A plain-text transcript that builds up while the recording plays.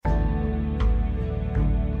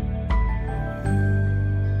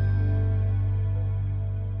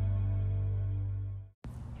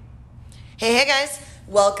Hey guys,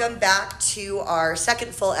 welcome back to our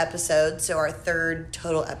second full episode, so our third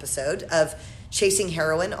total episode of Chasing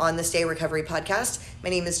Heroin on the Stay Recovery podcast. My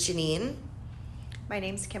name is Janine. My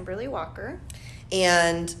name's Kimberly Walker.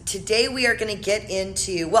 And today we are going to get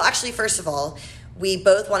into, well, actually, first of all, we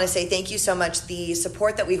both want to say thank you so much. The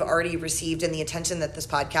support that we've already received and the attention that this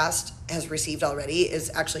podcast has received already is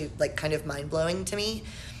actually like kind of mind-blowing to me.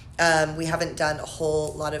 We haven't done a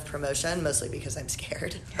whole lot of promotion, mostly because I'm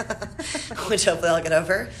scared, which hopefully I'll get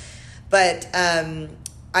over. But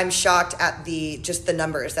I'm shocked at the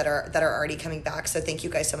numbers that are already coming back. So thank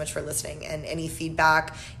you guys so much for listening, and any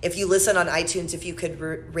feedback. If you listen on iTunes, if you could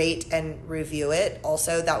rate and review it,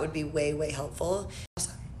 also that would be way, way helpful.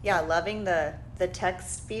 Yeah, loving the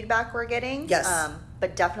text feedback we're getting. Yes.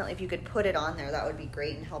 But definitely if you could put it on there, that would be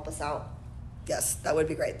great and help us out. Yes, that would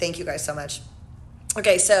be great. Thank you guys so much.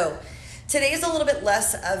 Okay, so today is a little bit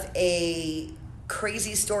less of a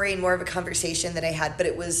crazy story and more of a conversation that I had, but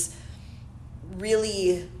it was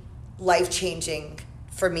really life-changing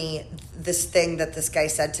for me, this thing that this guy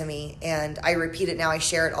said to me, and I repeat it now. I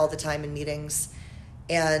share it all the time in meetings,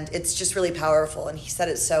 and it's just really powerful, and he said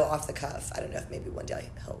it so off the cuff. I don't know if maybe one day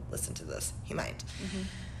he'll listen to this. He might. Mm-hmm.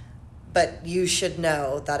 But you should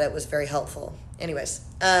know that it was very helpful. Anyways,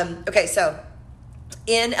 okay, so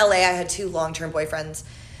in LA, I had two long-term boyfriends.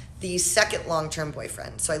 The second long-term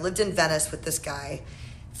boyfriend. So I lived in Venice with this guy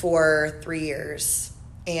for 3 years,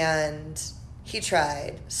 and he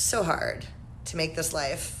tried so hard to make this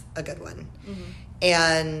life a good one. Mm-hmm.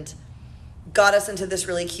 And got us into this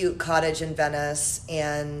really cute cottage in Venice.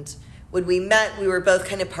 And when we met, we were both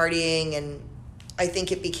kind of partying, and I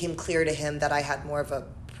think it became clear to him that I had more of a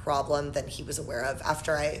problem than he was aware of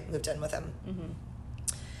after I moved in with him. Mm-hmm.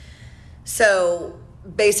 So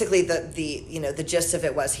basically the gist of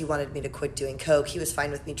it was he wanted me to quit doing coke. He was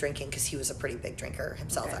fine with me drinking because he was a pretty big drinker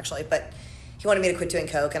himself, okay, actually, but he wanted me to quit doing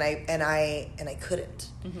coke, and I couldn't.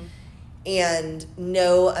 Mm-hmm. And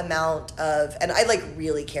no amount of, and I like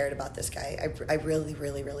really cared about this guy. I really,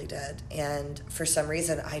 really, really did. And for some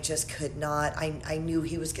reason I just could not. I knew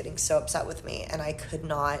he was getting so upset with me, and I could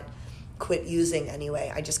not quit using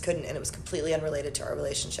anyway. I just couldn't, and it was completely unrelated to our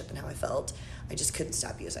relationship and how I felt. I just couldn't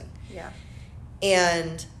stop using. Yeah.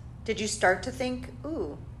 And did you start to think,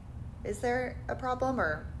 ooh, is there a problem?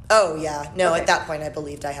 Or oh yeah, no, okay. At that point I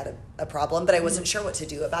believed I had a problem, but I wasn't sure what to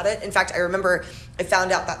do about it. In fact, I remember I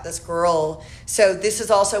found out that this girl, so this is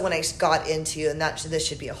also when I got into, and this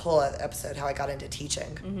should be a whole other episode, how I got into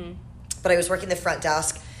teaching. Mm-hmm. But I was working the front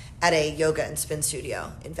desk at a yoga and spin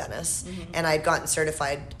studio in Venice, mm-hmm, and I'd gotten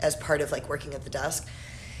certified as part of like working at the desk.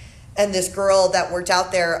 And this girl that worked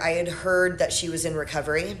out there, I had heard that she was in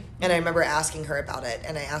recovery, and I remember asking her about it,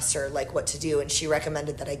 and I asked her like what to do, and she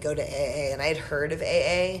recommended that I go to AA, and I had heard of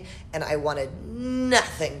AA, and I wanted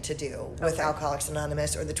nothing to do with Alcoholics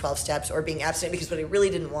Anonymous or the 12 steps or being abstinent, because what I really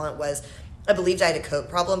didn't want was, I believed I had a coke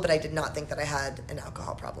problem, but I did not think that I had an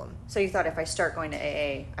alcohol problem. So you thought if I start going to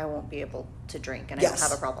AA, I won't be able to drink, and yes, I won't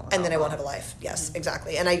have a problem with and alcohol. then I won't have a life. Yes, mm-hmm,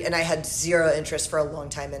 exactly. And I had zero interest for a long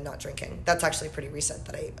time in not drinking. That's actually pretty recent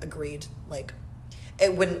that I agreed. Like,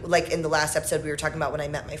 in the last episode we were talking about when I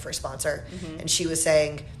met my first sponsor, mm-hmm, and she was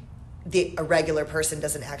saying a regular person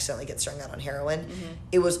doesn't accidentally get strung out on heroin. Mm-hmm.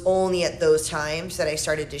 It was only at those times that I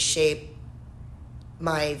started to shape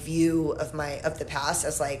my view of the past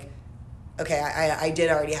as like, okay, I did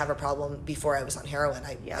already have a problem before I was on heroin.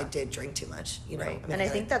 I did drink too much, you know. Right. I mean, and I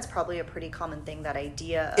think that's probably a pretty common thing, that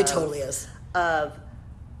idea of, it totally is. Of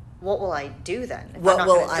what will I do then? If what I'm not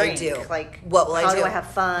will gonna I drink? do? Like, what will I do? How do I have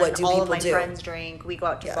fun? What do all people of my do? friends drink. We go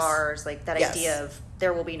out to yes, bars. Like that yes, idea of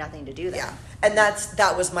there will be nothing to do then. Yeah. And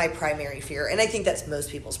that was my primary fear. And I think that's most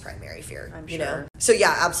people's primary fear. I'm you sure. know? So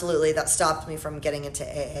yeah, absolutely. That stopped me from getting into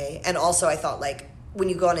AA. And also I thought like, when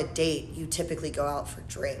you go on a date, you typically go out for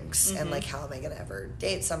drinks. Mm-hmm. And like, how am I going to ever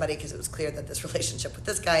date somebody? Because it was clear that this relationship with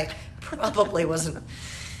this guy probably wasn't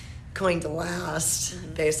going to last,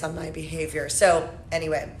 mm-hmm, based on my behavior. So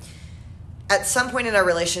anyway, at some point in our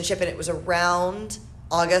relationship, and it was around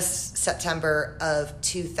August, September of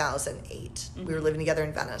 2008, mm-hmm, we were living together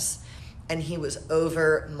in Venice, and he was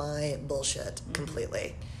over my bullshit, mm-hmm,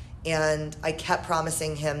 completely. And I kept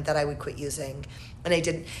promising him that I would quit using, and I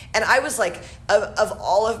didn't. And I was like, of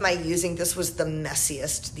all of my using, this was the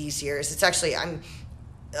messiest these years. It's actually,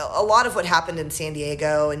 a lot of what happened in San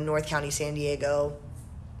Diego, in North County, San Diego,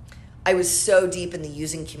 I was so deep in the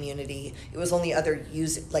using community. It was only other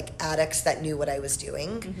addicts that knew what I was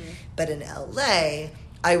doing. Mm-hmm. But in LA,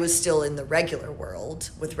 I was still in the regular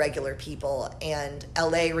world with regular people, and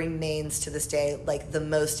LA remains to this day like the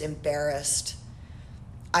most embarrassed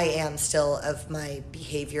I am still of my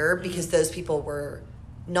behavior, because those people were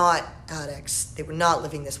not addicts. They were not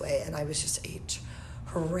living this way. And I was just a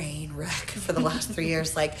train wreck for the last 3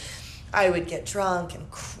 years. Like, I would get drunk and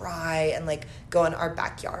cry and, like, go in our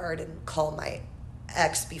backyard and call my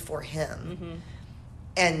ex before him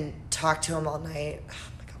and talk to him all night.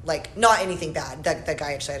 Oh my God. Like, not anything bad. That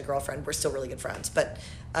guy actually had a girlfriend. We're still really good friends. But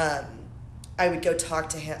I would go talk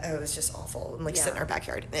to him. It was just awful. And, like, sit in our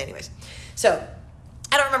backyard. Anyways. So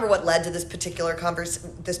I don't remember what led to this particular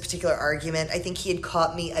argument. I think he had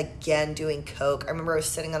caught me again doing coke. I remember I was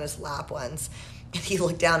sitting on his lap once, and he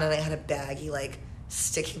looked down, and I had a baggie, like,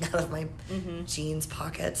 sticking out of my jeans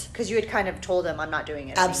pocket. Because you had kind of told him, I'm not doing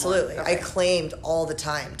it Absolutely. anymore. Okay. I claimed all the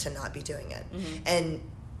time to not be doing it. And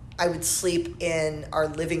I would sleep in our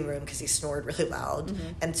living room because he snored really loud.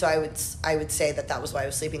 And so I would say that was why I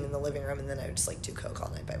was sleeping in the living room, and then I would just, like, do coke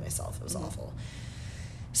all night by myself. It was awful.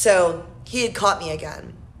 So he had caught me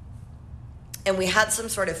again, and we had some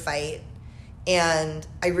sort of fight, and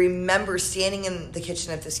I remember standing in the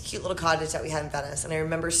kitchen of this cute little cottage that we had in Venice, and I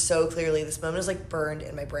remember so clearly, this moment was, like, burned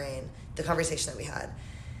in my brain, the conversation that we had.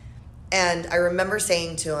 And I remember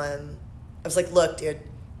saying to him, I was like, look, dude,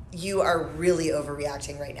 you are really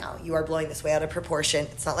overreacting right now. You are blowing this way out of proportion.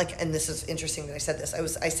 It's not like, and this is interesting that I said this,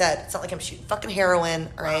 I said, it's not like I'm shooting fucking heroin,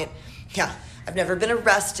 all right? Yeah. I've never been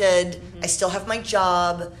arrested. I still have my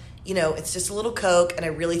job. You know, it's just a little coke, and I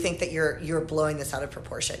really think that you're blowing this out of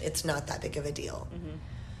proportion. It's not that big of a deal.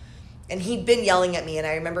 And he'd been yelling at me, and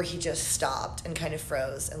I remember he just stopped and kind of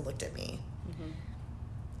froze and looked at me.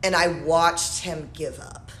 And I watched him give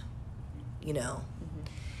up, you know.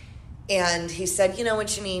 And he said, you know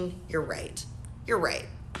what you mean? You're right. You're right.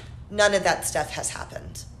 None of that stuff has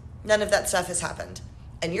happened. None of that stuff has happened.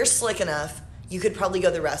 And you're slick enough, you could probably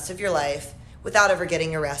go the rest of your life without ever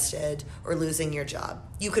getting arrested or losing your job.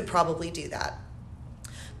 You could probably do that.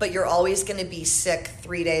 But you're always going to be sick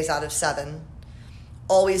 3 days out of 7,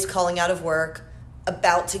 always calling out of work,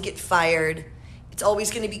 about to get fired. It's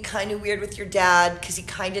always going to be kind of weird with your dad because he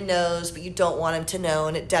kind of knows, but you don't want him to know,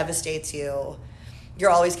 and it devastates you.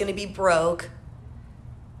 You're always going to be broke.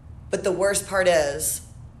 But the worst part is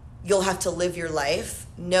you'll have to live your life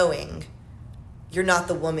knowing you're not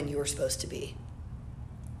the woman you were supposed to be.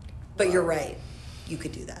 But you're right. You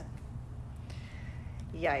could do that.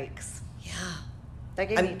 Yikes. Yeah. That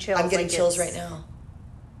gave me chills. I'm getting like chills right now.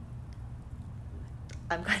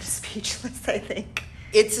 I'm kind of speechless, I think.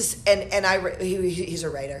 It's just, he's a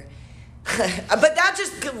writer. But that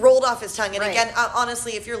just rolled off his tongue. And right. Again,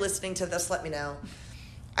 honestly, if you're listening to this, let me know.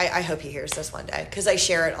 I hope he hears this one day because I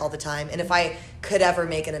share it all the time. And if I could ever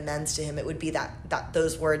make an amends to him, it would be that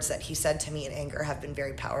those words that he said to me in anger have been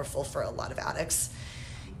very powerful for a lot of addicts.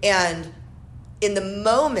 And in the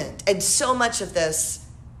moment, and so much of this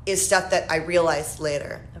is stuff that I realized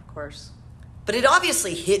later. Of course. But it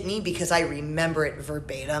obviously hit me because I remember it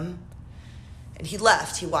verbatim. And he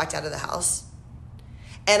left. He walked out of the house.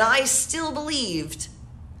 And I still believed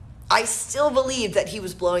that he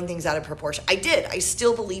was blowing things out of proportion. I did. I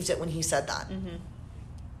still believed it when he said that.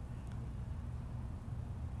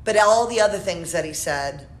 But all the other things that he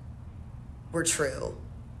said were true.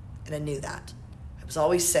 And I knew that. I was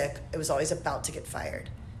always sick. I was always about to get fired.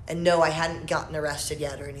 And no, I hadn't gotten arrested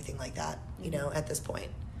yet or anything like that, at this point.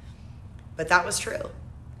 But that was true.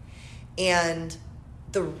 And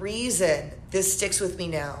the reason this sticks with me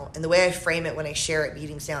now, and the way I frame it when I share at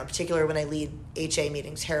meetings now, in particular when I lead HA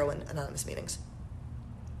meetings, Heroin Anonymous meetings.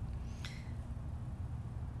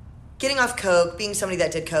 Getting off coke, being somebody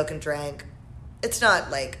that did coke and drank, it's not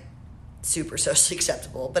like super socially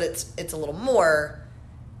acceptable, but it's a little more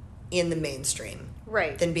in the mainstream.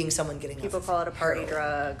 Right. Than being someone getting People off call it a party heroin.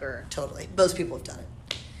 drug or... Totally. Most people have done it.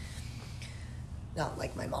 Not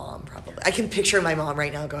like my mom, probably. I can picture my mom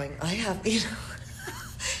right now going, I have,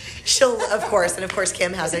 She'll, of course, and of course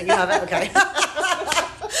Kim has it. You have it? Okay. See,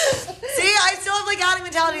 I still have like addict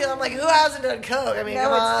mentality. I'm like, who hasn't done coke? I mean, no,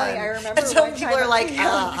 come it's on. funny. I remember and some one people time are like,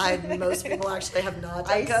 young. most people actually have not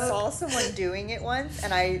done I coke. saw someone doing it once,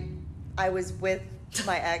 and I was with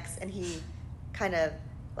my ex, and he kind of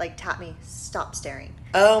like tapped me, stop staring.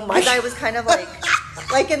 Oh my! Because I was kind of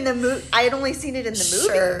like in the movie. I had only seen it in the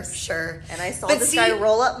movies. Sure. And I saw this guy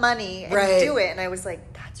roll up money and do it, and I was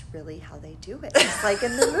like, that's really how they do it. It's like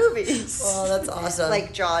in the movies. Oh, that's awesome.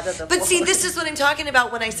 Like jaw to the floor. But see, this is what I'm talking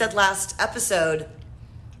about when I said last episode,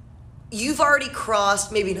 you've already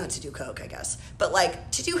crossed, maybe not to do coke, I guess, but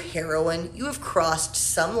like to do heroin, you have crossed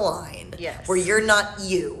some line where you're not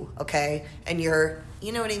you, okay? And you're,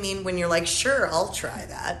 you know what I mean? When you're like, sure, I'll try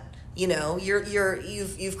that.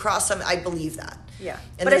 You've crossed some, I believe that. Yeah.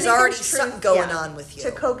 And there's already something going on with you.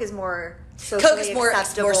 To coke is more Coke is more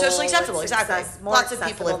socially acceptable. It's Exactly. more Lots of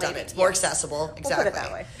people have done maybe. it. It's more Yeah. accessible. Exactly. We'll put it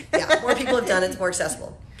that way. Yeah, more people have done it. It's more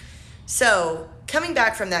accessible. So coming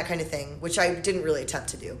back from that kind of thing, which I didn't really attempt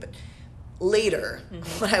to do, but later,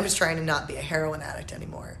 when I was trying to not be a heroin addict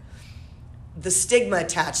anymore, the stigma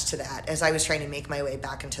attached to that as I was trying to make my way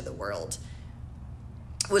back into the world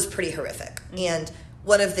was pretty horrific. And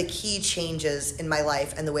one of the key changes in my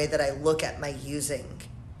life and the way that I look at my using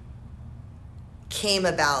came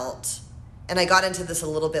about, and I got into this a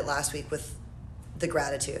little bit last week with the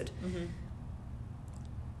gratitude.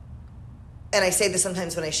 And I say this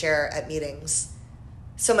sometimes when I share at meetings.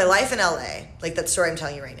 So my life in LA, like that story I'm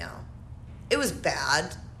telling you right now, it was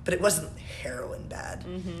bad, but it wasn't heroin bad.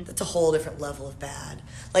 That's a whole different level of bad.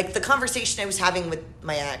 Like the conversation I was having with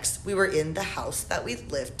my ex, we were in the house that we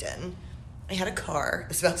lived in. I had a car. I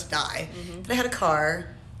was about to die. But I had a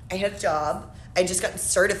car. I had a job. I just gotten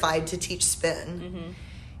certified to teach spin.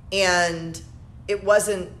 And it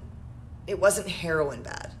wasn't heroin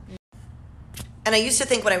bad. And I used to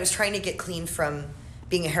think when I was trying to get clean from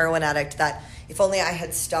being a heroin addict that if only I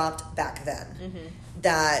had stopped back then,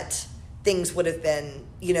 that things would have been,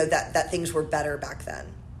 that things were better back then.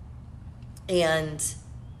 And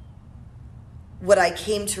what I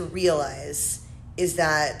came to realize is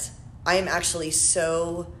that I am actually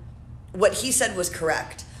what he said was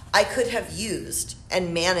correct. I could have used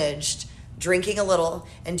and managed drinking a little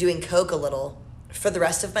and doing Coke a little for the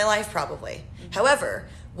rest of my life probably. However,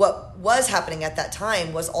 what was happening at that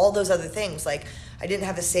time was all those other things. Like I didn't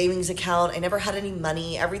have a savings account. I never had any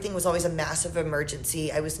money. Everything was always a massive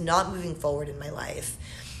emergency. I was not moving forward in my life.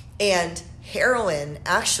 And heroin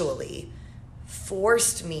actually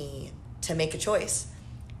forced me to make a choice.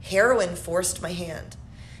 Heroin forced my hand.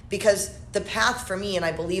 Because the path for me, and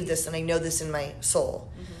I believe this and I know this in my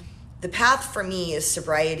soul, the path for me is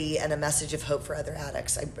sobriety and a message of hope for other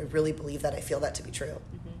addicts. I really believe that. I feel that to be true.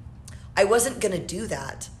 I wasn't going to do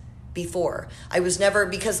that before. I was never,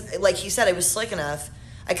 because like he said, I was slick enough.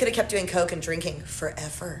 I could have kept doing Coke and drinking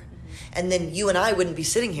forever. And then you and I wouldn't be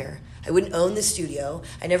sitting here. I wouldn't own the studio.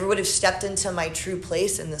 I never would have stepped into my true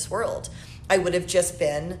place in this world. I would have just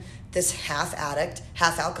been this half addict,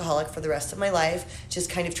 half alcoholic for the rest of my life, just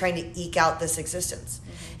kind of trying to eke out this existence.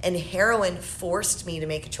 And heroin forced me to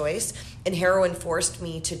make a choice, and heroin forced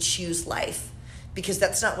me to choose life. Because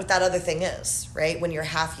that's not what that other thing is, right? When you're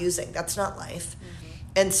half using, that's not life.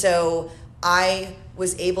 And so I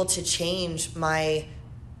was able to change my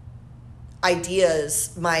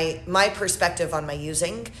ideas, my perspective on my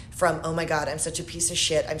using from, oh my God, I'm such a piece of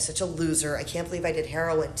shit. I'm such a loser. I can't believe I did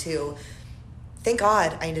heroin to, thank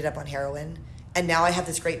God I ended up on heroin. And now I have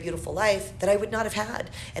this great, beautiful life that I would not have had.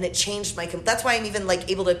 And it changed that's why I'm even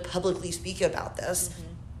able to publicly speak about this.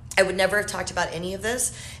 I would never have talked about any of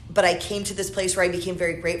this, but I came to this place where I became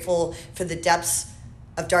very grateful for the depths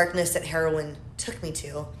of darkness that heroin took me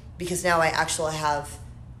to, because now I actually have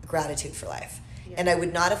gratitude for life. Yeah. And I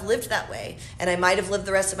would not have lived that way. And I might have lived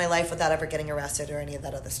the rest of my life without ever getting arrested or any of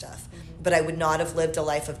that other stuff. But I would not have lived a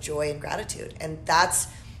life of joy and gratitude. And that's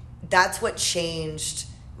what changed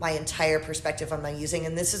my entire perspective on my using.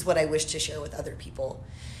 And this is what I wish to share with other people.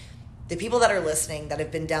 The people that are listening that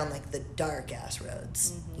have been down the dark ass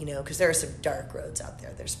roads, because there are some dark roads out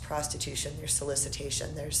there. There's prostitution, there's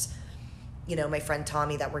solicitation, there's, my friend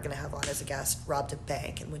Tommy that we're going to have on as a guest robbed a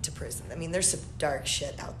bank and went to prison. I mean, there's some dark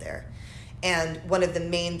shit out there. And one of the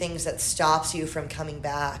main things that stops you from coming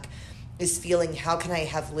back is feeling, how can I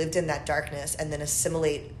have lived in that darkness and then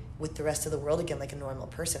assimilate with the rest of the world again like a normal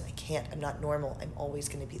person? I can't. I'm not normal. I'm always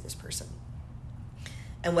going to be this person.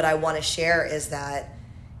 And what I want to share is that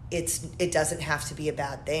it doesn't have to be a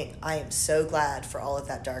bad thing. I am so glad for all of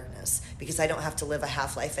that darkness, because I don't have to live a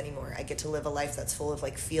half life anymore. I get to live a life that's full of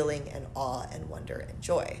feeling and awe and wonder and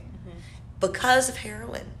joy because of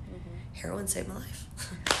heroin. Heroin saved my life.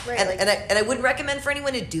 Right, and I wouldn't recommend for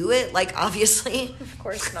anyone to do it, obviously. Of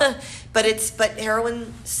course not. but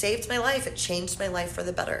heroin saved my life. It changed my life for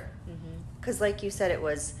the better. Because like you said, it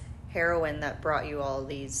was heroin that brought you all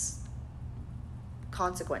these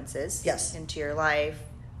consequences into your life.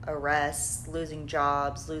 Arrests, losing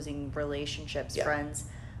jobs, losing relationships, friends.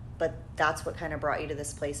 But that's what kind of brought you to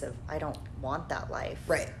this place of, I don't want that life.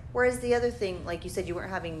 Right. Whereas the other thing, like you said, you weren't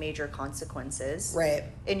having major consequences. Right.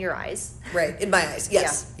 In your eyes. Right. In my eyes.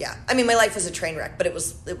 Yes. Yeah. I mean, my life was a train wreck, but it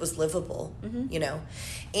was livable,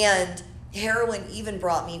 And heroin even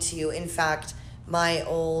brought me to, in fact, I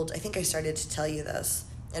think I started to tell you this,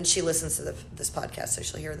 and she listens to this podcast, so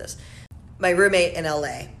she'll hear this. My roommate in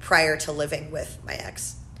LA, prior to living with my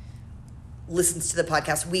ex, listens to the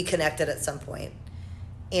podcast. We connected at some point,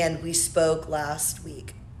 and we spoke last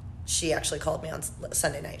week. she actually called me on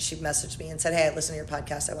Sunday night. She messaged me and said, hey, I listened to your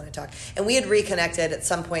podcast. I want to talk. And we had reconnected at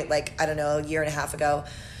some point, like, I don't know, a year and a half ago.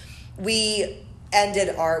 We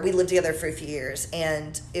lived together for a few years,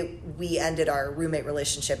 and we ended our roommate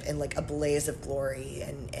relationship in like a blaze of glory,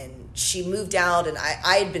 and she moved out, and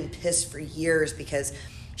I had been pissed for years because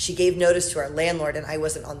she gave notice to our landlord and I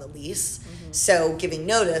wasn't on the lease. So giving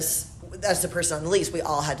notice, as the person on the lease, we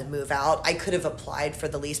all had to move out. I could have applied for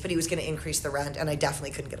the lease, but he was going to increase the rent, and I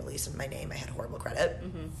definitely couldn't get a lease in my name. I had horrible credit.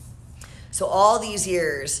 So all these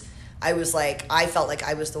years, I felt like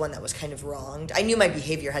I was the one that was kind of wronged. I knew my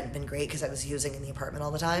behavior hadn't been great because I was using in the apartment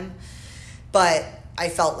all the time, but I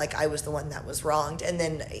felt like I was the one that was wronged. And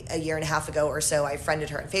then a year and a half ago or so, I friended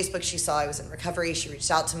her on Facebook. She saw I was in recovery. She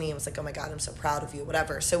reached out to me and was like, oh my God, I'm so proud of you,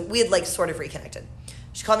 whatever. So we had like sort of reconnected.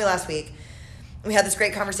 She called me last week. We had this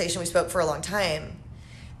great conversation. We spoke for a long time.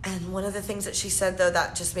 And one of the things that she said, though,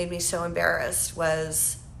 that just made me so embarrassed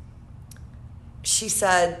was she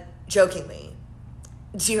said, jokingly,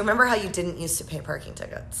 do you remember how you didn't used to pay parking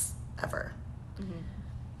tickets ever?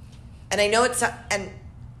 And I know and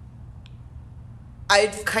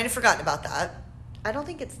I'd kind of forgotten about that. I don't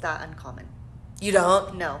think it's that uncommon. You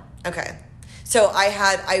don't? No. Okay. So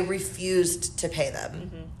I refused to pay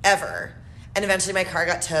them ever. And eventually my car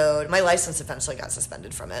got towed. My license eventually got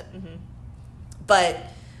suspended from it. But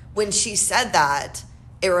when she said that,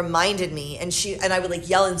 it reminded me, and I would like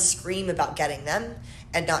yell and scream about getting them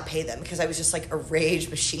and not pay them because I was just like a rage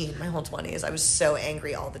machine my whole 20s. I was so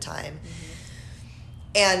angry all the time.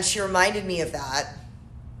 And she reminded me of that.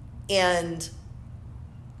 And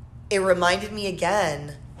it reminded me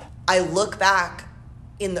again, I look back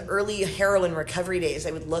in the early heroin recovery days,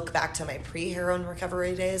 I would look back to my pre-heroin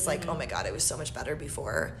recovery days like, oh my God, it was so much better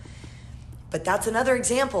before. But that's another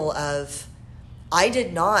example of I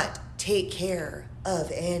did not take care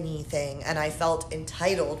of anything, and I felt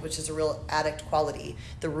entitled, which is a real addict quality.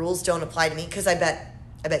 The rules don't apply to me because I bet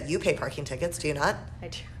you pay parking tickets, do you not? I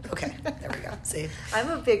do. Okay, there we go. See? I'm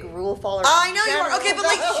a big rule follower. I know you are. Okay, but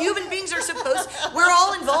like human beings are we're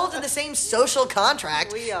all involved in the same social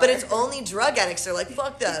contract. We are. But it's only drug addicts. They're like,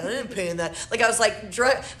 fuck that. I didn't pay that. Like I was like,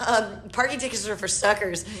 parking tickets are for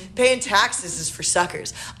suckers. Paying taxes is for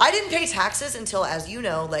suckers. I didn't pay taxes until, as you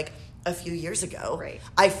know, like a few years ago. Right.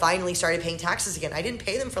 I finally started paying taxes again. I didn't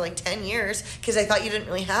pay them for like 10 years because I thought you didn't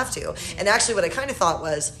really have to. And actually what I kind of thought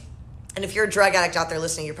was, and if you're a drug addict out there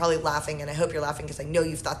listening, you're probably laughing, and I hope you're laughing because I know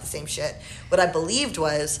you've thought the same shit. What I believed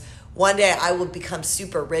was one day I will become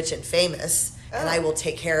super rich and famous, and I will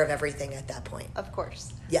take care of everything at that point. Of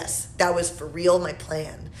course. Yes, that was for real my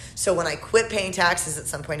plan. So when I quit paying taxes at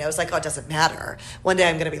some point, I was like, oh, it doesn't matter. One day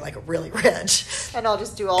I'm going to be like really rich. And I'll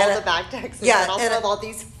just do all the back taxes, yeah, and I'll have all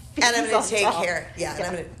these fees and I'm going to take top. care. Yeah,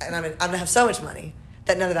 yeah. And I'm going to have so much money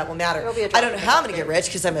that none of that will matter. It'll be a I don't know how I'm going to get rich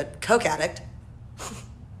because I'm a coke addict,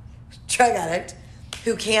 drug addict,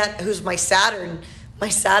 who's my Saturn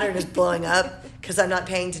is blowing up because I'm not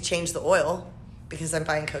paying to change the oil because I'm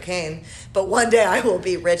buying cocaine. But one day I will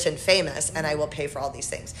be rich and famous and I will pay for all these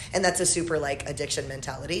things. And that's a super like addiction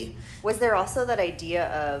mentality. Was there also that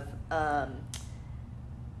idea of,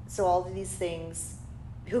 so all of these things,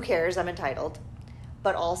 who cares, I'm entitled,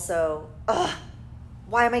 but also,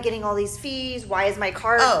 why am I getting all these fees? Why is my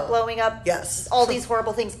car blowing up? Yes. All these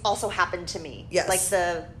horrible things also happened to me. Yes. Like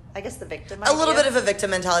the victim idea. A little bit of a victim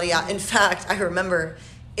mentality, yeah. In fact, I remember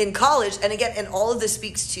in college, and again, and all of this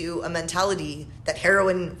speaks to a mentality that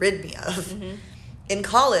heroin rid me of. In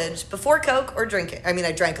college, before Coke or drinking, I mean,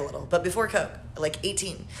 I drank a little, but before Coke, like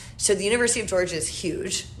 18. So the University of Georgia is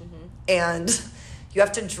huge, and you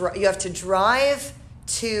have to drive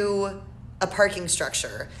to a parking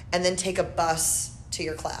structure and then take a bus to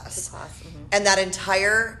your class. And that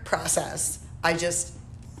entire process, I just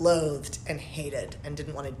loathed and hated and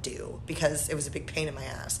didn't want to do because it was a big pain in my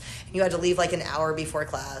ass. And you had to leave like an hour before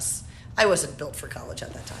class. I wasn't built for college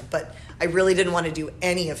at that time, but I really didn't want to do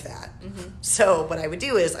any of that. So what I would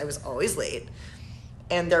do is I was always late,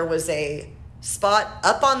 and there was a spot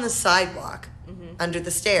up on the sidewalk under the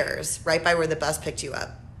stairs right by where the bus picked you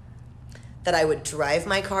up that I would drive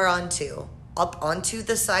my car up onto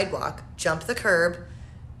the sidewalk, jump the curb,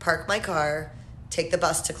 park my car, take the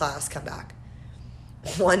bus to class, come back.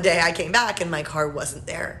 One day I came back and my car wasn't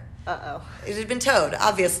there. Uh-oh. It had been towed,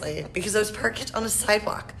 obviously, because I was parked on a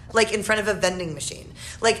sidewalk, like in front of a vending machine.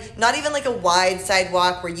 Like, not even like a wide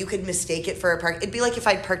sidewalk where you could mistake it for a park. It'd be like if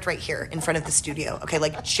I'd parked right here in front of the studio, okay?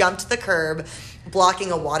 Like, jumped the curb,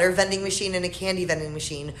 blocking a water vending machine and a candy vending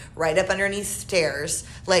machine right up underneath stairs.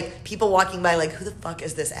 Like, people walking by like, who the fuck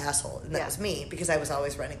is this asshole? And that was me, because I was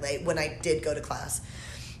always running late when I did go to class.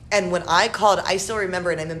 And when I called, I still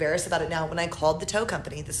remember, and I'm embarrassed about it now, when I called the tow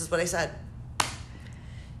company, this is what I said.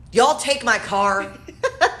 Y'all take my car.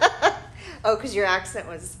 Oh, because your accent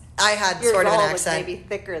was... I had sort of an accent. Was maybe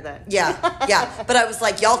thicker then. Yeah. But I was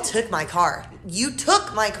like, y'all took my car. You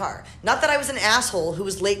took my car. Not that I was an asshole who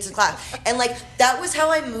was late to class. And like, that was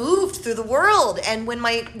how I moved through the world. And when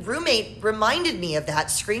my roommate reminded me of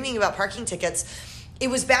that, screaming about parking tickets, it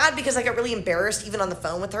was bad because I got really embarrassed even on the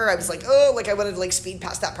phone with her. I was like, oh, like I wanted to like speed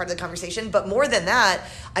past that part of the conversation. But more than that,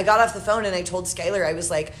 I got off the phone and I told Skylar, I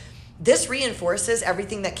was like, this reinforces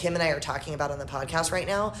everything that Kim and I are talking about on the podcast right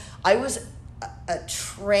now. I was a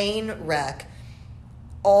train wreck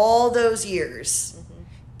all those years,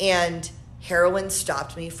 and heroin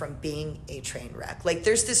stopped me from being a train wreck. Like,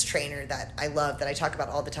 there's this trainer that I love that I talk about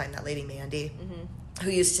all the time, that lady Mandy, who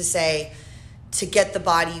used to say, to get the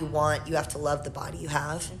body you want, you have to love the body you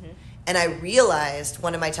have. And I realized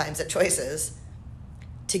one of my times at Choices,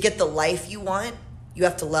 to get the life you want, you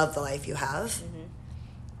have to love the life you have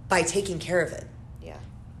by taking care of it. Yeah.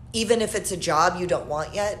 Even if it's a job you don't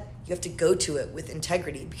want yet, you have to go to it with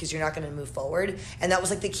integrity because you're not going to move forward. And that was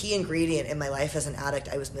like the key ingredient in my life as an addict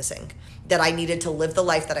I was missing, that I needed to live the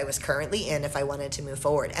life that I was currently in if I wanted to move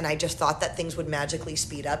forward. And I just thought that things would magically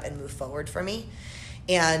speed up and move forward for me.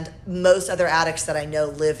 And most other addicts that I know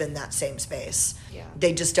live in that same space. Yeah.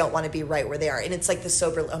 They just don't want to be right where they are. And it's like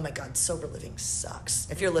the oh my God, sober living sucks.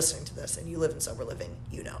 If you're listening to this and you live in sober living,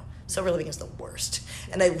 you know. Sober living is the worst.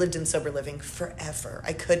 And I lived in sober living forever.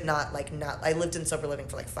 I could not, I lived in sober living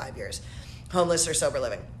for like 5 years. Homeless or sober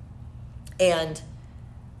living. And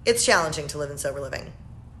it's challenging to live in sober living.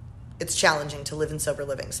 It's challenging to live in sober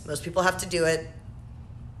livings. Most people have to do it.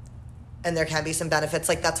 And there can be some benefits.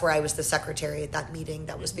 Like, that's where I was the secretary at that meeting.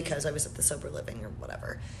 That was because I was at the sober living or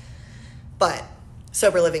whatever. But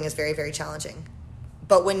sober living is very, very challenging.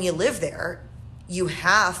 But when you live there, you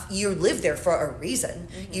live there for a reason.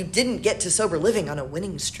 You didn't get to sober living on a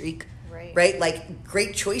winning streak. Right? Like,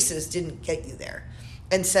 great choices didn't get you there.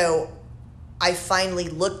 And so I finally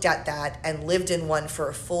looked at that and lived in one for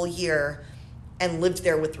a full year and lived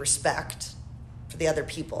there with respect for the other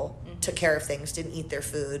people. Took care of things, didn't eat their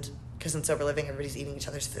food. Because in sober living, everybody's eating each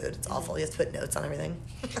other's food. It's awful. You have to put notes on everything.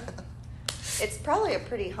 It's probably a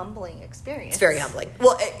pretty humbling experience. It's very humbling.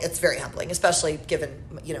 Well, it's very humbling, especially given,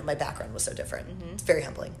 my background was so different. It's very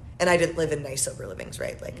humbling. And I didn't live in nice sober livings,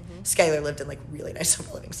 right? Like, Skylar lived in, like, really nice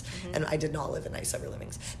sober livings. And I did not live in nice sober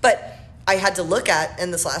livings. But I had to look at,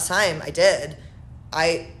 and this last time I did,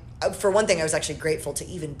 for one thing, I was actually grateful to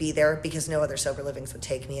even be there because no other sober livings would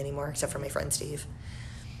take me anymore except for my friend Steve.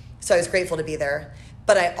 So I was grateful to be there.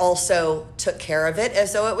 But I also took care of it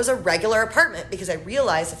as though it was a regular apartment because I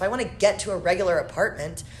realized if I want to get to a regular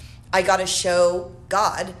apartment, I got to show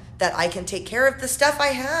God that I can take care of the stuff I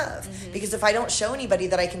have. Because if I don't show anybody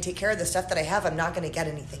that I can take care of the stuff that I have, I'm not going to get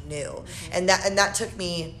anything new. And that took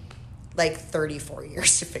me like 34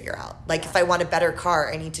 years to figure out. Like, if I want a better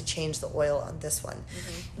car, I need to change the oil on this one.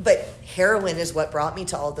 But heroin is what brought me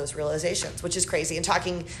to all those realizations, which is crazy. And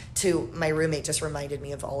talking to my roommate just reminded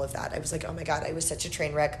me of all of that. I was like, oh my God, I was such a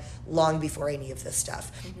train wreck long before any of this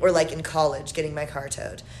stuff. Or like in college, getting my car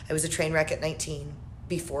towed. I was a train wreck at 19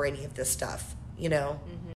 before any of this stuff,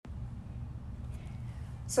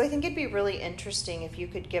 So I think it'd be really interesting if you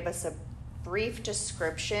could give us a brief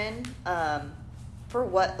description for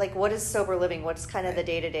what is sober living? What's kind of the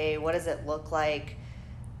day-to-day? What does it look like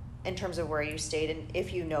in terms of where you stayed? And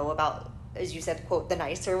if you know about, as you said, quote, the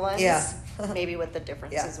nicer ones, maybe what the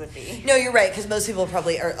differences would be. No, you're right, because most people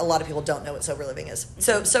a lot of people don't know what sober living is.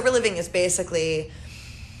 So sober living is typically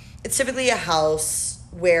a house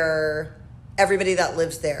where everybody that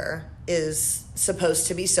lives there is supposed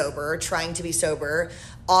to be sober, trying to be sober.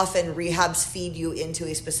 Often rehabs feed you into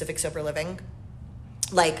a specific sober living.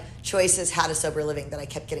 Like, Choices had a sober living that I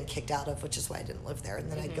kept getting kicked out of, which is why I didn't live there.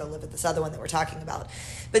 And then I'd go live at this other one that we're talking about.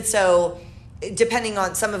 But so, depending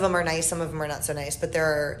on, some of them are nice, some of them are not so nice. But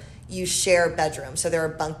you share bedrooms. So there are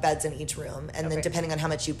bunk beds in each room. And then depending on how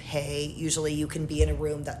much you pay, usually you can be in a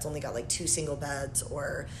room that's only got like 2 single beds.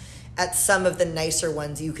 Or at some of the nicer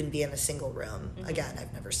ones, you can be in a single room. Again,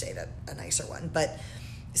 I've never stayed at a nicer one. But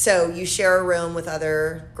so you share a room with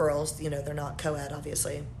other girls. They're not co-ed,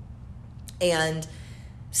 obviously. And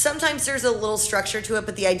sometimes there's a little structure to it,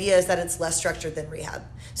 but the idea is that it's less structured than rehab.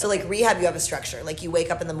 So like rehab, you have a structure. Like, you wake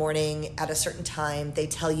up in the morning at a certain time. They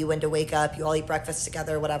tell you when to wake up. You all eat breakfast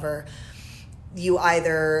together, whatever. you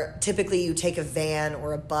either typically you take a van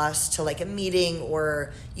or a bus to like a meeting,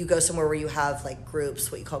 or you go somewhere where you have like groups,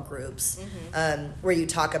 what you call groups, where you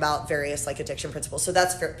talk about various like addiction principles. So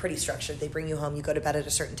that's pretty structured. They bring you home, you go to bed at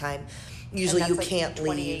a certain time. Usually you like can't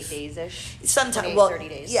 28 leave. days-ish? Sometimes, well, 30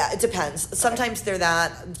 days? yeah, it depends. Sometimes they're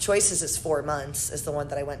that. Choices is 4 months is the one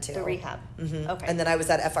that I went to. The rehab. Okay. And then I was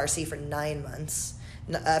at FRC for 9 months.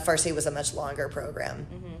 FRC was a much longer program.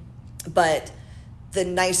 But the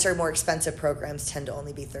nicer, more expensive programs tend to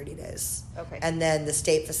only be 30 days. Okay. And then the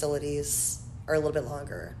state facilities are a little bit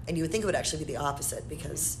longer. And you would think it would actually be the opposite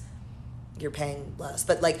because you're paying less.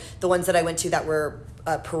 But like the ones that I went to that were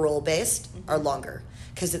parole based are longer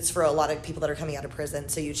because it's for a lot of people that are coming out of prison.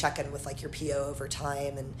 So you check in with like your PO over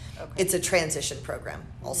time, and it's a transition program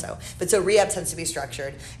also. But so rehab tends to be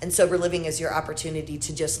structured, and sober living is your opportunity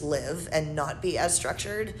to just live and not be as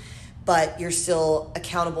structured. But you're still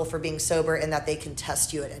accountable for being sober, and that they can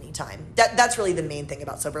test you at any time. That's really the main thing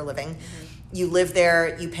about sober living. You live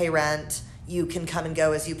there, you pay rent, you can come and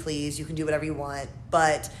go as you please, you can do whatever you want,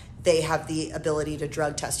 but they have the ability to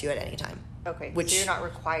drug test you at any time. Okay, Which, so you're not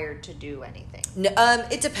required to do anything.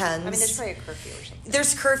 It depends. I mean, there's probably a curfew or something.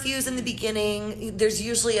 There's curfews in the beginning. There's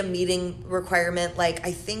usually a meeting requirement. Like,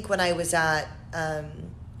 I think when I was at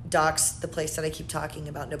Docs, the place that I keep talking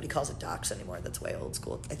about, nobody calls it Docs anymore. That's way old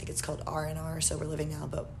school. I think it's called R&R, Sober Living now,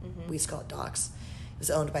 but we used to call it Docs. It was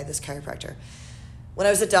owned by this chiropractor. When I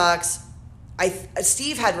was at Docs,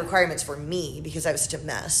 Steve had requirements for me because I was such a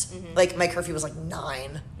mess. Like, my curfew was like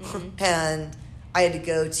 9. And I had to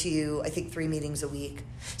go to, I think, 3 meetings a week.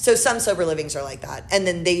 So some sober livings are like that. And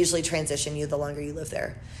then they usually transition you the longer you live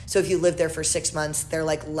there. So if you live there for 6 months, they're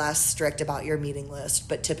like less strict about your meeting list,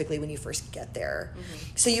 but typically when you first get there.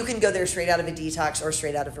 So you can go there straight out of a detox or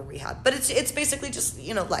straight out of a rehab. But it's basically just,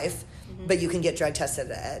 life. But you can get drug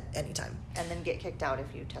tested at any time. And then get kicked out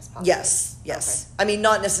if you test positive. Yes. Okay. I mean,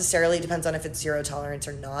 not necessarily. It depends on if it's zero tolerance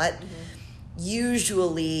or not.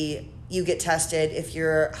 Usually you get tested if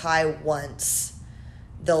you're high once.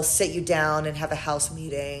 They'll sit you down and have a house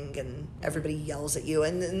meeting, and everybody yells at you.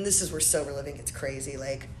 And this is where sober living gets crazy.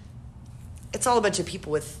 Like, it's all a bunch of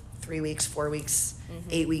people with 3 weeks, 4 weeks,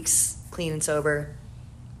 8 weeks clean and sober.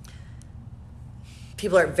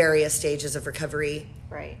 People are at various stages of recovery,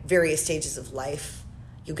 right? Various stages of life.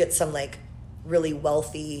 You get some like really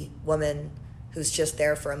wealthy woman who's just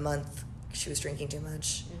there for a month. She was drinking too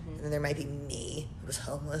much, and then there might be me who was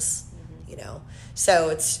homeless. So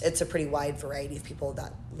it's a pretty wide variety of people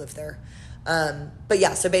that live there. But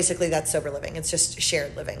yeah, so basically that's sober living. It's just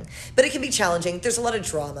shared living, but it can be challenging. There's a lot of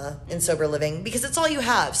drama in sober living because it's all you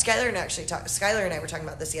have. Skylar and I were talking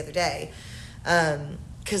about this the other day.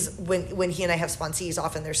 Because when he and I have sponsees,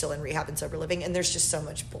 often they're still in rehab and sober living, and there's just so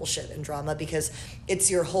much bullshit and drama because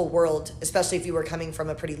it's your whole world, especially if you were coming from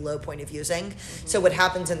a pretty low point of using. So what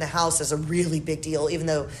happens in the house is a really big deal, even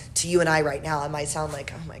though to you and I right now, it might sound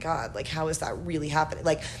like, oh my God, like how is that really happening?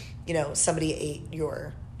 Like, somebody ate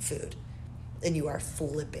your food and you are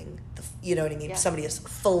flipping, you know what I mean? Yeah. Somebody is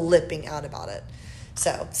flipping out about it.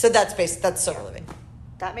 So that's sober living.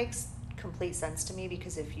 That makes complete sense to me,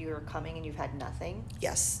 because if you're coming and you've had nothing,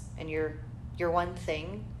 yes, and your one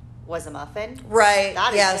thing was a muffin, right,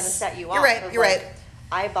 that is going to set you off. You're right.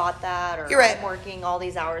 I bought that, or you're right. I'm working all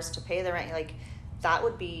these hours to pay the rent. Like, that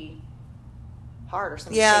would be hard. Or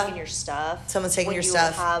someone's taking your stuff. Someone's taking your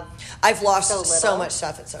stuff. I've lost so much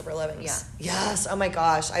stuff at sober livings. Yeah. Yes. Oh my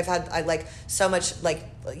gosh. I like so much, like,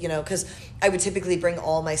 because I would typically bring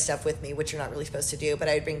all my stuff with me, which you're not really supposed to do, but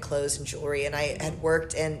I would bring clothes and jewelry. And I had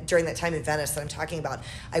worked, and during that time in Venice that I'm talking about,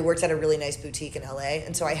 I worked at a really nice boutique in LA.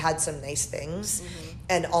 And so I had some nice things,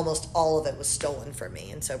 and almost all of it was stolen from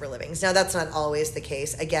me in sober livings. Now, that's not always the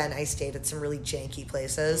case. Again, I stayed at some really janky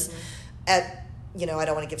places. I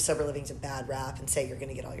don't want to give sober livings a bad rap and say you're going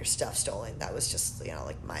to get all your stuff stolen. That was just,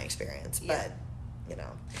 like my experience. Yeah. But,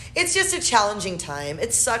 it's just a challenging time.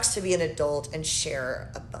 It sucks to be an adult and share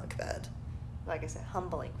a bunk bed. Like I said,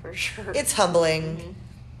 humbling for sure. It's humbling.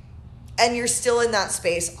 And you're still in that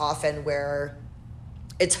space often where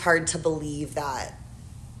it's hard to believe that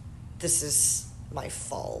this is my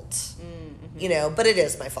fault, but it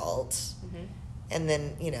is my fault. And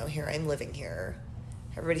then, here I'm living here.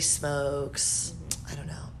 Everybody smokes. I don't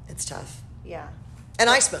know. It's tough. Yeah. And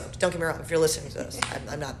I smoked. Don't get me wrong. If you're listening to this,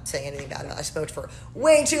 I'm not saying anything bad about it. I smoked for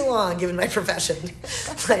way too long, given my profession.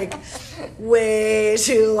 Like, way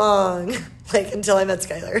too long. Like, until I met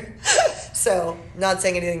Skylar. So, not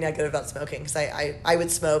saying anything negative about smoking, because I would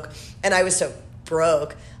smoke, and I was so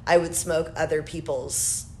broke, I would smoke other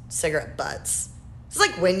people's cigarette butts. It's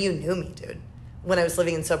like when you knew me, dude. When I was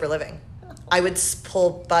living in sober living. I would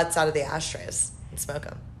pull butts out of the ashtrays and smoke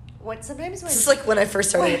them. Sometimes when This is like when I first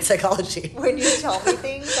started with psychology. when you tell me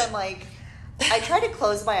things, I'm like, I try to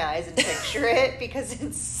close my eyes and picture it because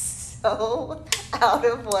it's so out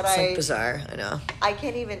of what It's like bizarre. I know. I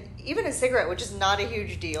can't even a cigarette, which is not a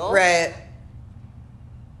huge deal. Right.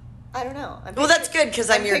 I don't know. Well, that's good because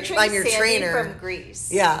I'm your Sandy trainer from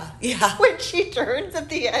Grease. Yeah. Yeah. When she turns at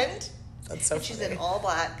the end. That's so and she's funny. in all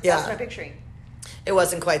black. Yeah. That's what I'm picturing. It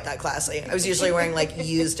wasn't quite that classy. I was usually wearing like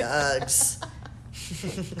used Uggs.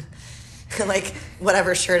 Like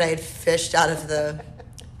whatever shirt I had fished out of the.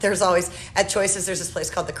 There's always at Choices. There's this place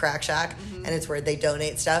called the Crack Shack, and it's where they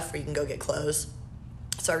donate stuff where you can go get clothes.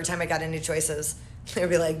 So every time I got into Choices, they'd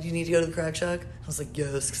be like, "Do you need to go to the Crack Shack?" I was like,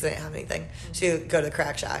 "Yes," because I didn't have anything. So you go to the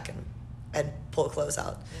Crack Shack and pull clothes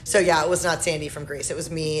out. So yeah, it was not Sandy from Grease. It was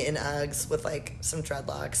me in Uggs with like some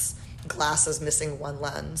dreadlocks, glasses missing one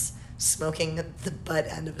lens, smoking the butt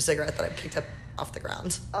end of a cigarette that I picked up off the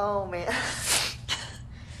ground. Oh man.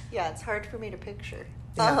 Yeah, it's hard for me to picture.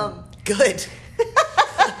 Yeah. Good.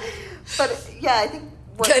 But yeah, I think.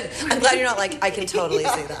 Good. I'm glad you're not like, I can totally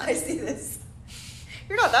see that. I see this.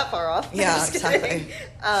 You're not that far off. Yeah, I'm just exactly.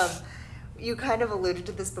 kidding. You kind of alluded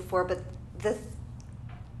to this before, but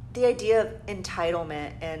the idea of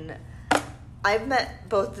entitlement, and I've met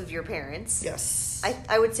both of your parents. Yes.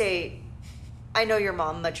 I would say I know your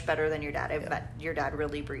mom much better than your dad. I've met your dad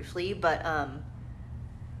really briefly, but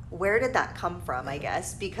where did that come from, I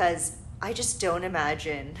guess? Because I just don't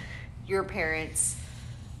imagine your parents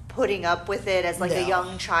putting up with it as like a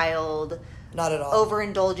young child. Not at all.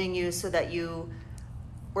 Overindulging you so that you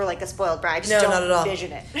were like a spoiled brat. I just No, don't not at all.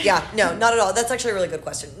 envision it. Yeah, no, not at all. That's actually a really good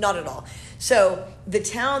question. Not at all. So the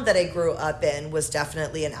town that I grew up in was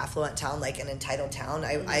definitely an affluent town, like an entitled town.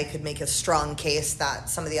 I could make a strong case that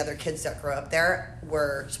some of the other kids that grew up there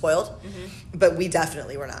were spoiled, but we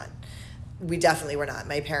definitely were not. We definitely were not.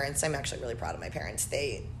 My parents, I'm actually really proud of my parents.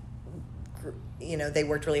 They, they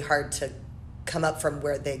worked really hard to come up from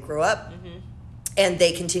where they grew up. And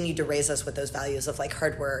they continued to raise us with those values of like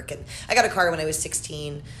hard work. And I got a car when I was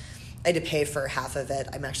 16. I had to pay for half of it.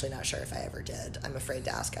 I'm actually not sure if I ever did. I'm afraid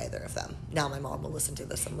to ask either of them. Now my mom will listen to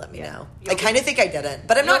this and let me know. I kind of think I didn't,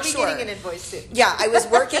 but I'm not sure. You'll be getting an invoice soon. Yeah, I was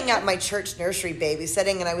working at my church nursery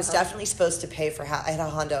babysitting, and I was definitely supposed to pay for half. I had a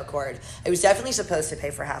Honda Accord. I was definitely supposed to pay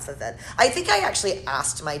for half of it. I think I actually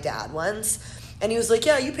asked my dad once, and he was like,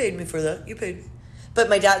 "Yeah, you paid me for that. You paid." But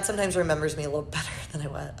my dad sometimes remembers me a little better than I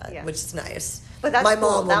was, which is nice. But that's my cool.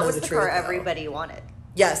 mom will That know was the the truth, car though. everybody wanted.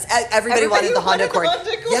 Yes, everybody wanted the Honda Accord.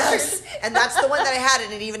 Accord. Yes, and that's the one that I had,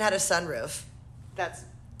 and it even had a sunroof. I know.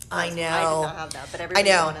 I did not have that, but everybody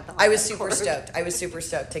wanted the Honda I was super Accord. stoked. I was super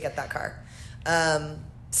stoked to get that car.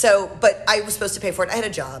 But I was supposed to pay for it. I had a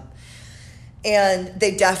job. And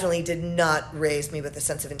they definitely did not raise me with a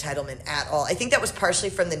sense of entitlement at all. I think that was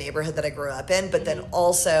partially from the neighborhood that I grew up in, but then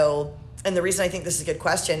also, and the reason I think this is a good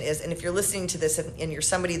question is, and if you're listening to this and you're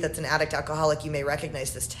somebody that's an addict alcoholic, you may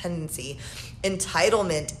recognize this tendency.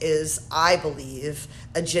 Entitlement is, I believe,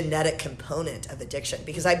 a genetic component of addiction,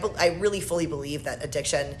 because I really fully believe that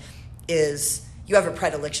addiction is, you have a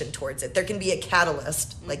predilection towards it. There can be a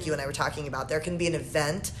catalyst, like you and I were talking about. There can be an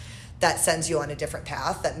event that sends you on a different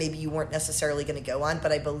path that maybe you weren't necessarily going to go on.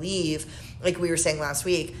 But I believe, like we were saying last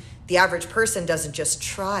week, the average person doesn't just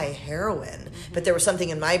try heroin, but there was something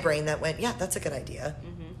in my brain that went, yeah, that's a good idea.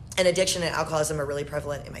 And addiction and alcoholism are really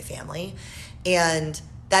prevalent in my family. And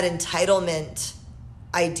that entitlement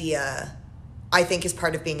idea, I think, is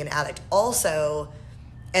part of being an addict. Also,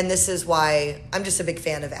 and this is why I'm just a big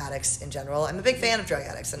fan of addicts in general. I'm a big fan of drug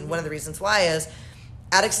addicts. And one of the reasons why is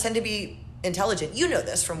addicts tend to be intelligent. You know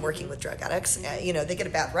this from working with drug addicts. They get a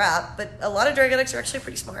bad rap, but a lot of drug addicts are actually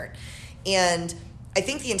pretty smart. And I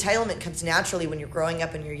think the entitlement comes naturally when you're growing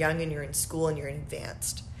up and you're young and you're in school and you're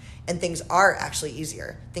advanced. And things are actually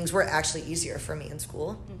easier. Things were actually easier for me in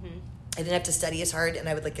school. I didn't have to study as hard, and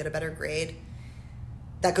I would get a better grade.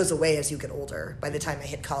 That goes away as you get older. By the time I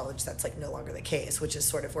hit college, that's no longer the case, which is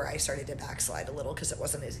sort of where I started to backslide a little because it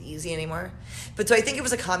wasn't as easy anymore. But so I think it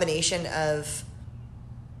was a combination of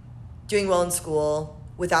doing well in school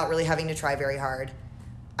without really having to try very hard.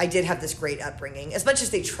 I did have this great upbringing. As much as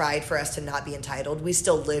they tried for us to not be entitled, we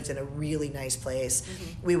still lived in a really nice place.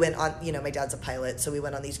 We went on, my dad's a pilot, so we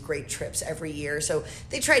went on these great trips every year. So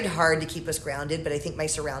they tried hard to keep us grounded, but I think my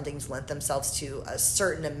surroundings lent themselves to a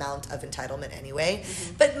certain amount of entitlement anyway.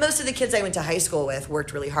 But most of the kids I went to high school with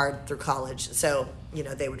worked really hard through college, so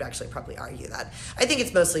they would actually probably argue that. I think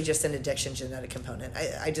it's mostly just an addiction genetic component.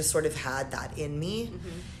 I just sort of had that in me.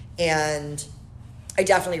 And I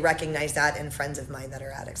definitely recognize that in friends of mine that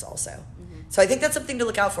are addicts also. So I think that's something to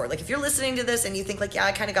look out for. If you're listening to this and you think yeah,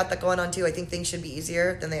 I kind of got that going on too, I think things should be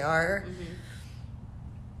easier than they are.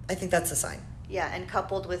 I think that's a sign. Yeah, and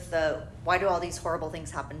coupled with the, why do all these horrible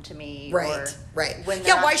things happen to me? Right. When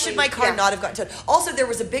Yeah, why should my car not have gotten towed? Also, there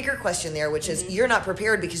was a bigger question there, which is, you're not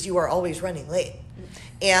prepared because you are always running late.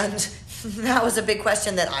 And that was a big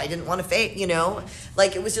question that I didn't want to face, you know?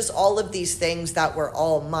 Like, it was just all of these things that were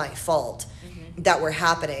all my fault that were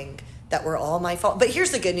happening, that were all my fault. But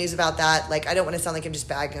here's the good news about that. Like, I don't want to sound like I'm just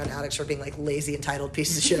bagging on addicts for being, like, lazy, entitled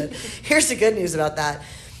pieces of shit. Here's the good news about that.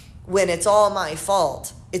 When it's all my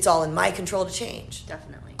fault, it's all in my control to change.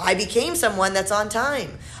 Definitely. I became someone that's on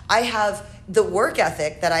time. I have the work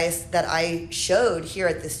ethic that I showed here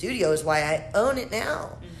at the studio is why I own it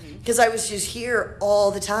now. Because I was just here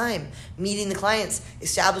all the time, meeting the clients,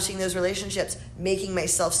 establishing those relationships, making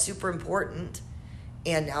myself super important.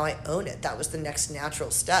 And now I own it. That was the next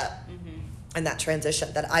natural step in that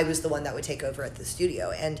transition, that I was the one that would take over at the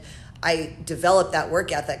studio. And I developed that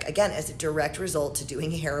work ethic, again, as a direct result to doing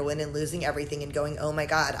heroin and losing everything and going, oh my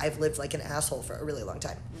God, I've lived like an asshole for a really long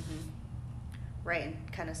time. Right,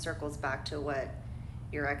 and kind of circles back to what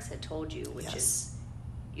your ex had told you, which is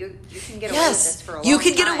you can get away with this for a long time. You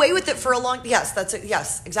can get away with it for a long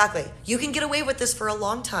yes, exactly. You can get away with this for a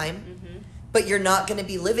long time, but you're not going to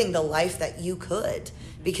be living the life that you could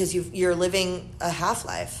because you're living a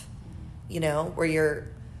half-life, you know, where you're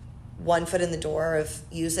 1 foot in the door of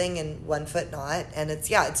using and 1 foot not. And it's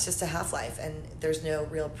just a half-life, and there's no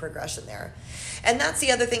real progression there. And that's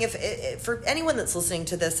the other thing. If for anyone that's listening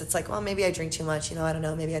to this, it's like, well, maybe I drink too much, you know, I don't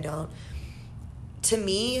know, maybe I don't. To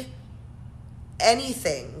me,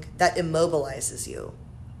 anything that immobilizes you,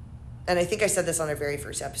 and I think I said this on our very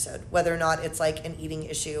first episode, whether or not it's like an eating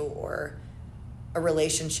issue or a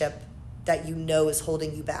relationship that you know is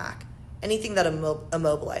holding you back, anything that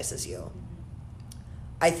immobilizes you,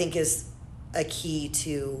 I think is a key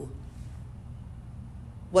to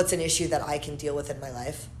what's an issue that I can deal with in my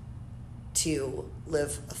life to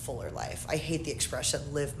live a fuller life. I hate the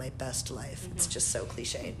expression, live my best life. It's just so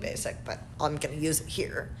cliche and basic, but I'm going to use it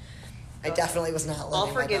here. I definitely was not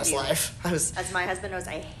living my best life. As my husband knows,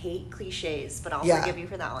 I hate cliches, but I'll forgive you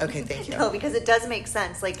for that one. Okay, thank you. No, because it does make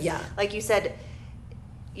sense. Like you said,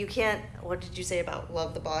 you can't, what did you say about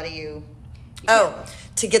love the body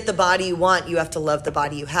to get the body you want, you have to love the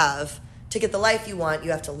body you have. To get the life you want,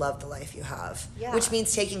 you have to love the life you have. Yeah. Which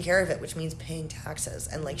means taking care of it, which means paying taxes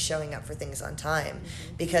and like showing up for things on time.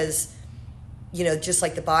 Because, you know, just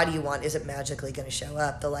like the body you want isn't magically going to show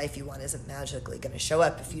up, the life you want isn't magically going to show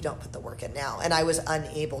up if you don't put the work in now. And I was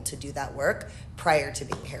unable to do that work prior to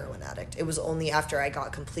being a heroin addict. It was only after I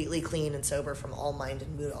got completely clean and sober from all mind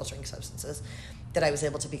and mood altering substances that I was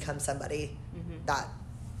able to become somebody that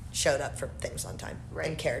showed up for things on time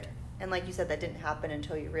and cared. And like you said, that didn't happen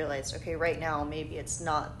until you realized, okay, right now, maybe it's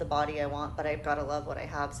not the body I want, but I've got to love what I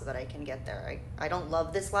have so that I can get there. I don't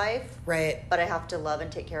love this life, right? But I have to love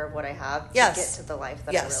and take care of what I have to get to the life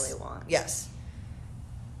that I really want. Yes.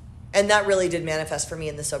 And that really did manifest for me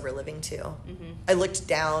in the sober living too. I looked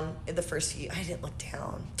down in the first few, I didn't look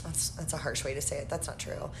down. That's a harsh way to say it. That's not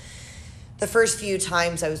true. The first few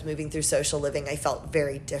times I was moving through social living, I felt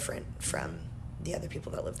very different from the other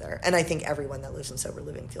people that live there. And I think everyone that lives in sober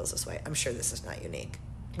living feels this way. I'm sure this is not unique.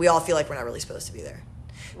 We all feel like we're not really supposed to be there.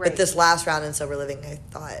 Right. But this last round in sober living, I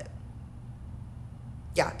thought,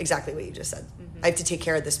 yeah, exactly what you just said. I have to take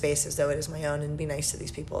care of the space as though it is my own and be nice to these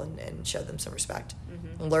people and show them some respect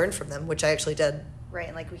and learn from them, which I actually did. Right.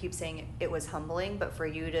 And like we keep saying, it was humbling, but for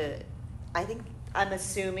you to, I'm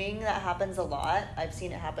assuming that happens a lot. I've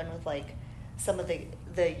seen it happen with like some of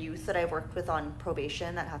the youth that I've worked with on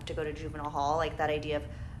probation that have to go to juvenile hall, like that idea of,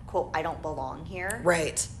 quote, I don't belong here.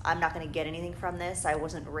 Right. I'm not going to get anything from this. I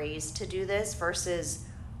wasn't raised to do this versus,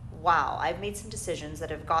 wow, I've made some decisions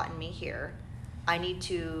that have gotten me here. I need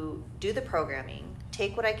to do the programming,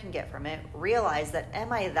 take what I can get from it, realize that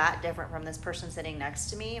am I that different from this person sitting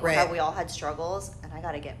next to me? Or have we all had struggles? And I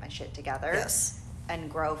got to get my shit together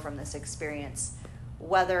and grow from this experience.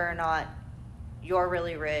 Whether or not you're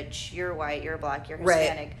really rich, you're white, you're black, you're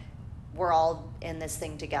Hispanic. We're all in this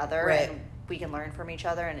thing together, and we can learn from each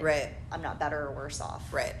other, and I'm not better or worse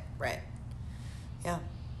off. Right. Yeah.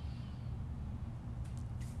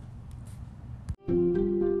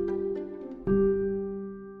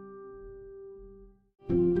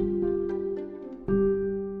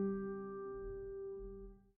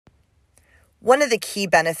 One of the key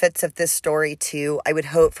benefits of this story, too, I would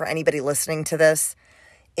hope for anybody listening to this,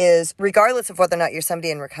 is regardless of whether or not you're somebody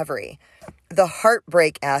in recovery, the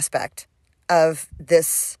heartbreak aspect of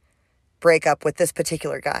this breakup with this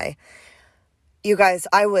particular guy. You guys,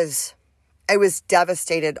 I was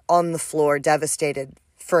devastated on the floor, devastated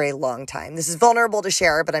for a long time. This is vulnerable to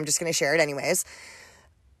share, but I'm just going to share it anyways.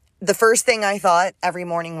 the first thing I thought every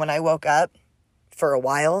morning when I woke up for a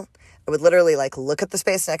while, I would literally like look at the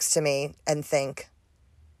space next to me and think,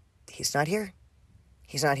 he's not here.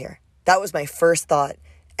 He's not here. That was my first thought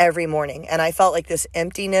every morning. And I felt like this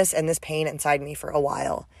emptiness and this pain inside me for a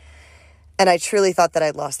while. And I truly thought that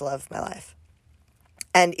I'd lost the love of my life.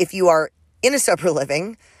 And if you are in a sober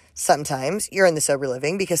living, sometimes you're in the sober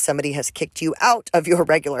living because somebody has kicked you out of your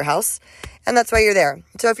regular house, and that's why you're there.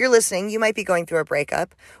 So if you're listening, you might be going through a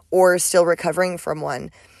breakup or still recovering from one.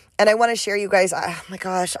 And I want to share you guys, oh my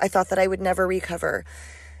gosh, I thought that I would never recover.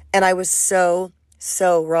 And I was so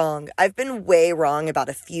wrong. I've been way wrong about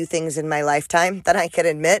a few things in my lifetime that I can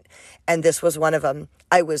admit, and this was one of them.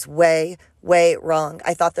 I was way wrong.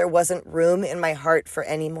 I thought there wasn't room in my heart for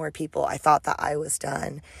any more people. I thought that I was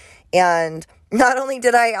done. And not only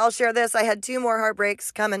did I'll share this, I had 2 more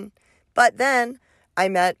heartbreaks coming, but then I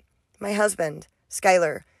met my husband,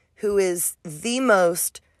 Skylar, who is the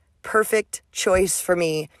most perfect choice for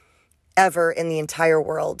me ever in the entire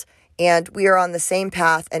world. And we are on the same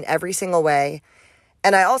path in every single way.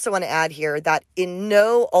 And I also want to add here that in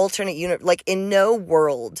no alternate in no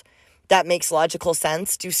world that makes logical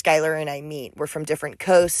sense do Skylar and I meet. We're from different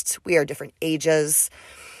coasts. We are different ages.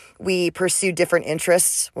 We pursued different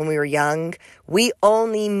interests when we were young. We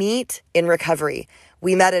only meet in recovery.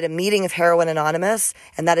 We met at a meeting of Heroin Anonymous,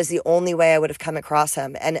 and that is the only way I would have come across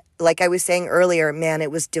him. And like I was saying earlier, man,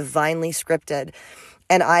 it was divinely scripted.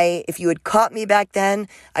 And if you had caught me back then,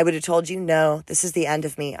 I would have told you, no, this is the end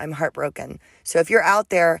of me. I'm heartbroken. So if you're out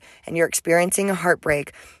there and you're experiencing a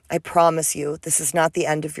heartbreak, I promise you, this is not the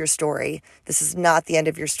end of your story. This is not the end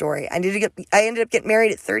of your story. I ended up getting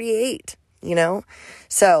married at 38,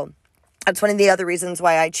 So that's one of the other reasons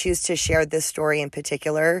why I choose to share this story in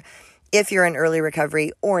particular. If you're in early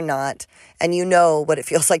recovery or not, and you know what it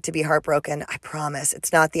feels like to be heartbroken, I promise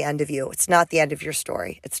it's not the end of you. It's not the end of your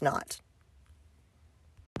story. It's not.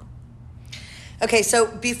 Okay, so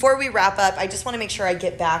before we wrap up, I just want to make sure I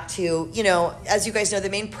get back to, as you guys know, the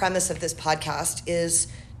main premise of this podcast is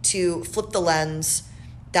to flip the lens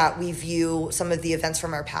that we view some of the events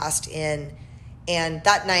from our past in. And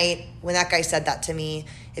that night, when that guy said that to me,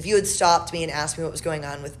 if you had stopped me and asked me what was going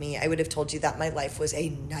on with me, I would have told you that my life was a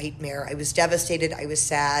nightmare. I was devastated. I was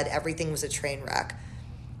sad. Everything was a train wreck.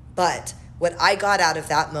 But what I got out of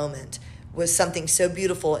that moment was something so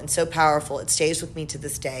beautiful and so powerful. It stays with me to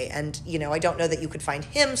this day. And, I don't know that you could find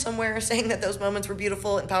him somewhere saying that those moments were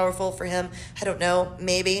beautiful and powerful for him. I don't know,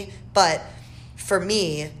 maybe. But for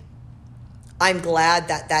me, I'm glad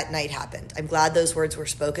that night happened. I'm glad those words were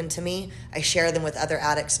spoken to me. I share them with other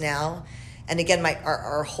addicts now. And again,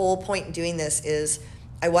 our whole point in doing this is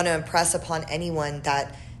I want to impress upon anyone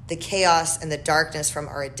that the chaos and the darkness from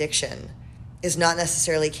our addiction is not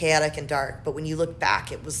necessarily chaotic and dark. But when you look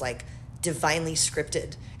back, it was like divinely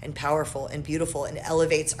scripted and powerful and beautiful and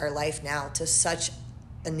elevates our life now to such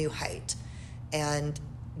a new height. And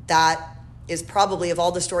that is probably, of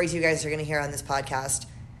all the stories you guys are going to hear on this podcast,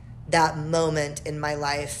 that moment in my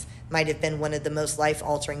life might have been one of the most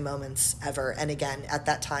life-altering moments ever. And again, at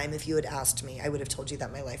that time, if you had asked me, I would have told you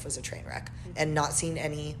that my life was a train wreck and not seen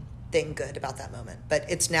anything good about that moment. But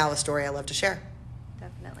it's now a story I love to share.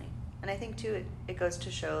 Definitely. And I think, too, it goes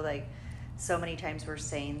to show, so many times we're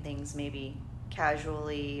saying things maybe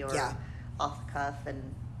casually or off the cuff,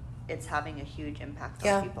 and it's having a huge impact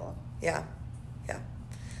on people. Yeah.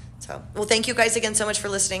 So, well, thank you guys again so much for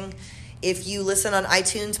listening. If you listen on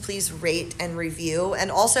iTunes, please rate and review.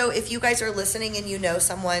 And also, if you guys are listening and you know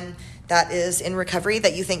someone that is in recovery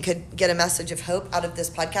that you think could get a message of hope out of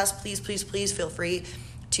this podcast, please feel free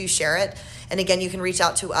to share it. And again, you can reach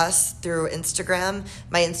out to us through Instagram.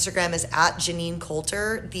 My Instagram is at Janine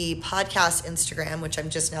Coulter. The podcast Instagram, which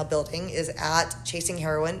I'm just now building, is at Chasing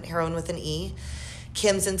Heroin, heroin with an E.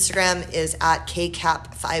 Kim's Instagram is at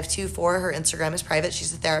KCAP524. Her Instagram is private.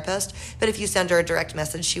 She's a therapist. But if you send her a direct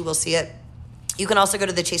message, she will see it. You can also go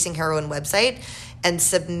to the Chasing Heroin website and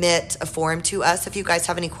submit a form to us if you guys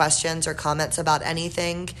have any questions or comments about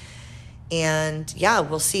anything. And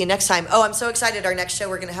we'll see you next time. Oh, I'm so excited. Our next show,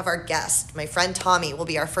 we're going to have our guest. My friend Tommy will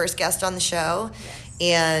be our first guest on the show. Yes.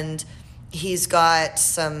 And he's got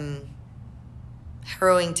some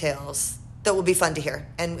harrowing tales that will be fun to hear.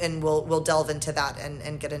 And we'll delve into that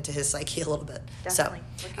and get into his psyche a little bit. Definitely.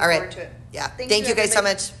 So, Looking all right. forward to it. Yeah. Thank you guys so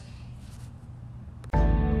much.